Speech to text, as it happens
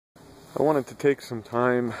I wanted to take some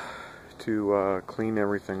time to clean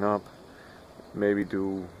everything up, maybe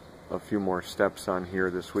do a few more steps on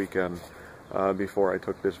here this weekend before I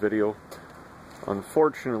took this video.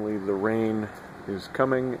 Unfortunately, the rain is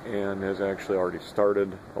coming and has actually already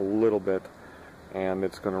started a little bit, and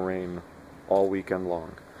it's going to rain all weekend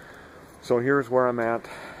long. So here's where I'm at,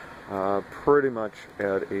 pretty much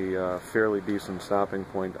at a fairly decent stopping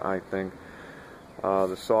point, I think.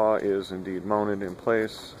 The saw is indeed mounted in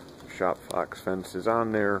place. Shop Fox fence is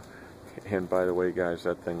on there, and by the way guys,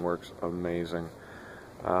 that thing works amazing.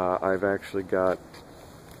 I've actually got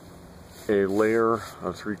a layer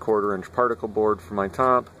of 3/4 inch particle board for my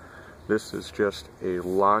top. This is just a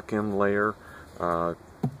lock-in layer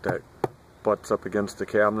that butts up against the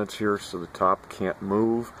cabinets here so the top can't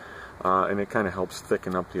move, and it kind of helps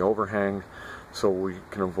thicken up the overhang so we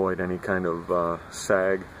can avoid any kind of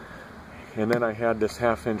sag. And then I had this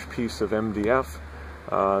 1/2 inch piece of MDF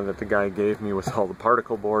that the guy gave me with all the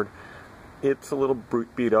particle board. It's a little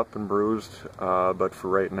beat up and bruised, but for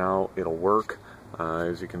right now it'll work.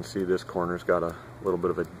 As you can see, this corner's got a little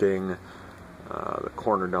bit of a ding. The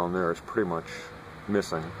corner down there is pretty much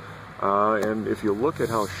missing. And if you look at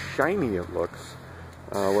how shiny it looks,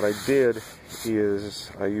 what I did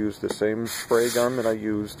is I used the same spray gun that I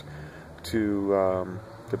used to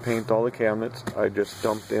paint all the cabinets. I just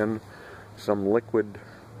dumped in some waterborne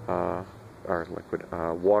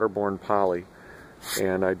poly,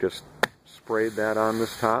 and I just sprayed that on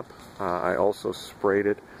this top. I also sprayed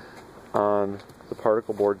it on the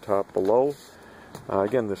particle board top below.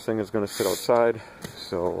 Again, this thing is going to sit outside,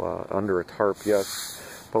 so under a tarp, yes,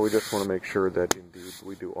 but we just want to make sure that indeed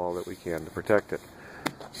we do all that we can to protect it.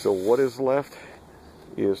 So what is left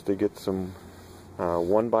is to get some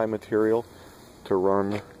 1x material to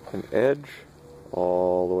run an edge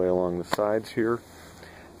all the way along the sides here.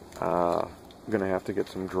 I'm going to have to get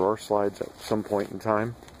some drawer slides at some point in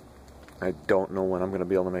time. I don't know when I'm going to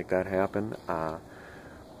be able to make that happen.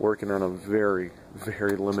 Working on a very,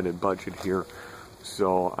 very limited budget here,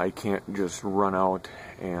 so I can't just run out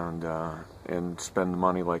and spend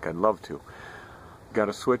money like I'd love to. Got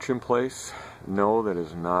a switch in place. No, that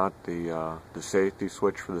is not the safety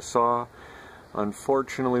switch for the saw.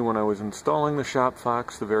 Unfortunately, when I was installing the Shop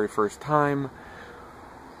Fox the very first time,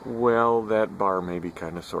 well, that bar maybe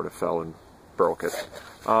kind of sort of fell and broke it.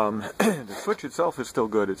 The switch itself is still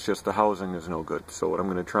good, it's just the housing is no good. So what I'm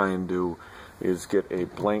going to try and do is get a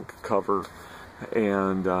blank cover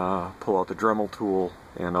and pull out the Dremel tool,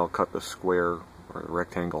 and I'll cut the square or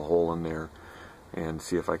rectangle hole in there and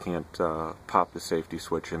see if I can't pop the safety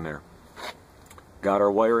switch in there. Got our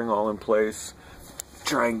wiring all in place.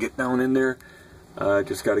 Try and get down in there.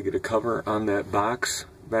 Just got to get a cover on that box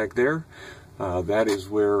back there. That is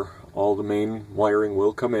where all the main wiring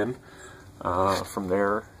will come in. From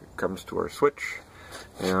there it comes to our switch,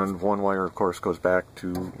 and one wire of course goes back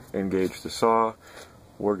to engage the saw.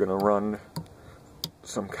 We're going to run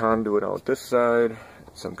some conduit out this side,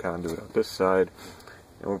 some conduit out this side,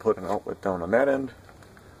 and we'll put an outlet down on that end.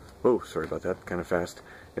 Oh, sorry about that, kind of fast.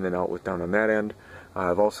 And an outlet down on that end.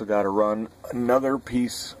 I've also got to run another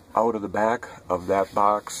piece out of the back of that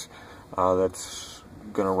box that's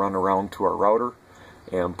going to run around to our router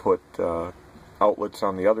and put outlets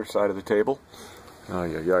on the other side of the table.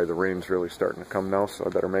 Yeah, the rain's really starting to come now, so I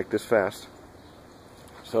better make this fast.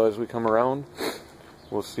 So as we come around,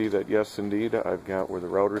 we'll see that yes, indeed, I've got where the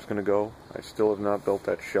router is going to go. I still have not built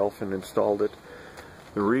that shelf and installed it.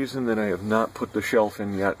 The reason that I have not put the shelf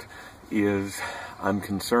in yet is I'm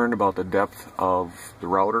concerned about the depth of the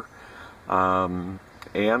router,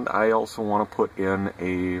 and I also want to put in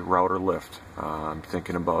a router lift. I'm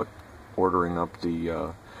thinking about ordering up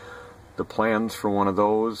the plans for one of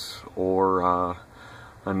those, or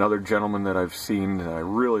another gentleman that I've seen that I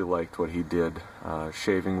really liked what he did,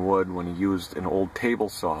 shaving wood when he used an old table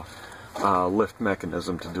saw lift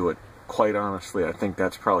mechanism to do it. Quite honestly, I think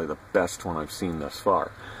that's probably the best one I've seen thus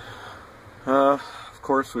far. Of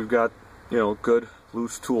course, we've got, you know, good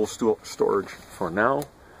loose tool storage for now.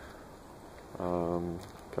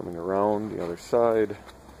 Coming around the other side,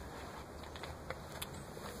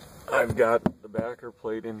 I've got the backer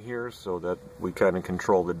plate in here so that we kind of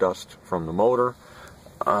control the dust from the motor.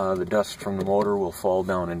 The dust from the motor will fall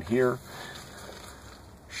down in here.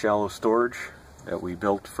 Shallow storage that we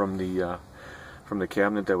built from the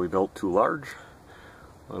cabinet that we built too large.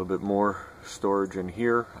 A little bit more storage in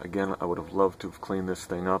here. Again, I would have loved to have cleaned this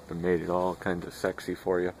thing up and made it all kind of sexy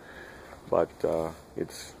for you, but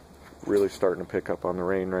it's really starting to pick up on the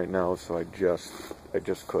rain right now, so I just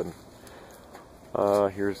couldn't.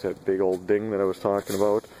 Here's that big old ding that I was talking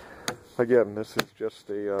about. Again, this is just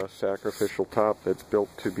a sacrificial top that's built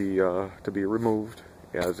to be removed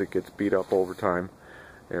as it gets beat up over time.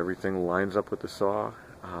 Everything lines up with the saw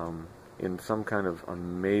in some kind of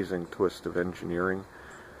amazing twist of engineering.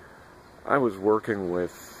 I was working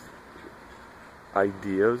with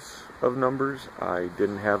ideas of numbers. I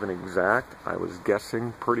didn't have an exact. I was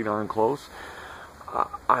guessing pretty darn close.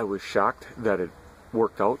 I was shocked that it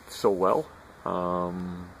worked out so well.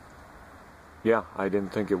 Yeah, I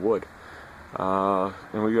didn't think it would.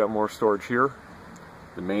 And we got more storage here.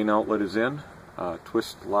 The main outlet is in,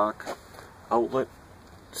 twist lock outlet,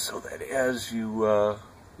 so that as you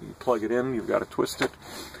plug it in, you've got to twist it,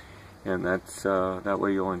 and that's that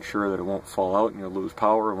way you'll ensure that it won't fall out and you'll lose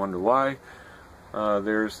power and wonder why.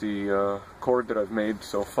 There's the cord that I've made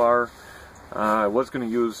so far. I was going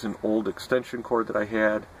to use an old extension cord that I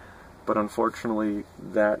had, but unfortunately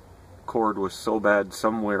that cord was so bad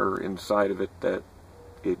somewhere inside of it that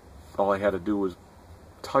all I had to do was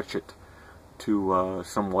touch it to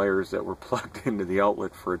some wires that were plugged into the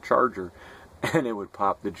outlet for a charger, and it would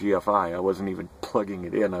pop the GFI. I wasn't even plugging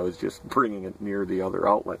it in, I was just bringing it near the other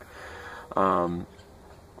outlet, and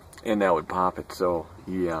that would pop it. So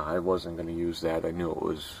yeah, I wasn't going to use that. I knew it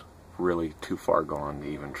was really too far gone to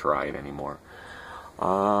even try it anymore.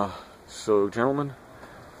 So gentlemen,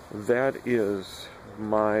 that is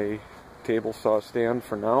my table saw stand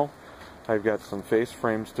for now. I've got some face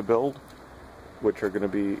frames to build, which are going to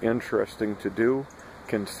be interesting to do,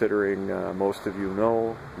 considering most of you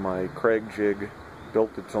know my Kreg jig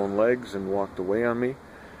built its own legs and walked away on me.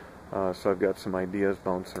 So I've got some ideas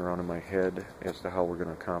bouncing around in my head as to how we're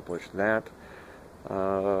going to accomplish that.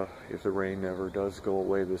 If the rain ever does go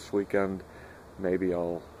away this weekend, maybe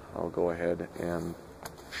I'll go ahead and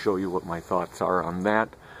show you what my thoughts are on that.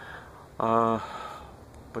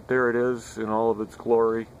 But there it is in all of its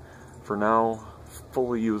glory. For now,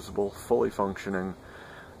 fully usable, fully functioning,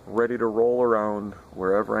 ready to roll around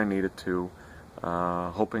wherever I need it to.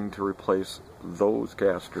 Hoping to replace those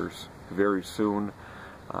casters very soon.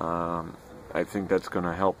 I think that's going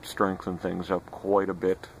to help strengthen things up quite a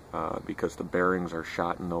bit, because the bearings are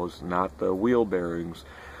shot in those, not the wheel bearings,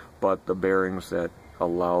 but the bearings that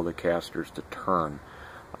allow the casters to turn.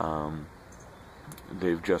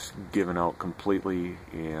 They've just given out completely,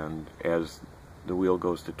 and as the wheel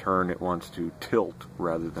goes to turn, it wants to tilt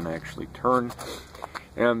rather than actually turn,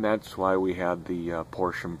 and that's why we had the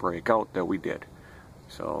portion breakout that we did.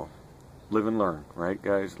 So live and learn, right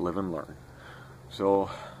guys? Live and learn. So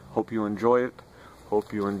hope you enjoy it.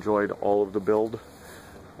 Hope you enjoyed all of the build,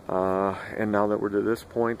 and now that we're to this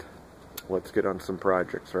point, let's get on some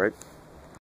projects, right?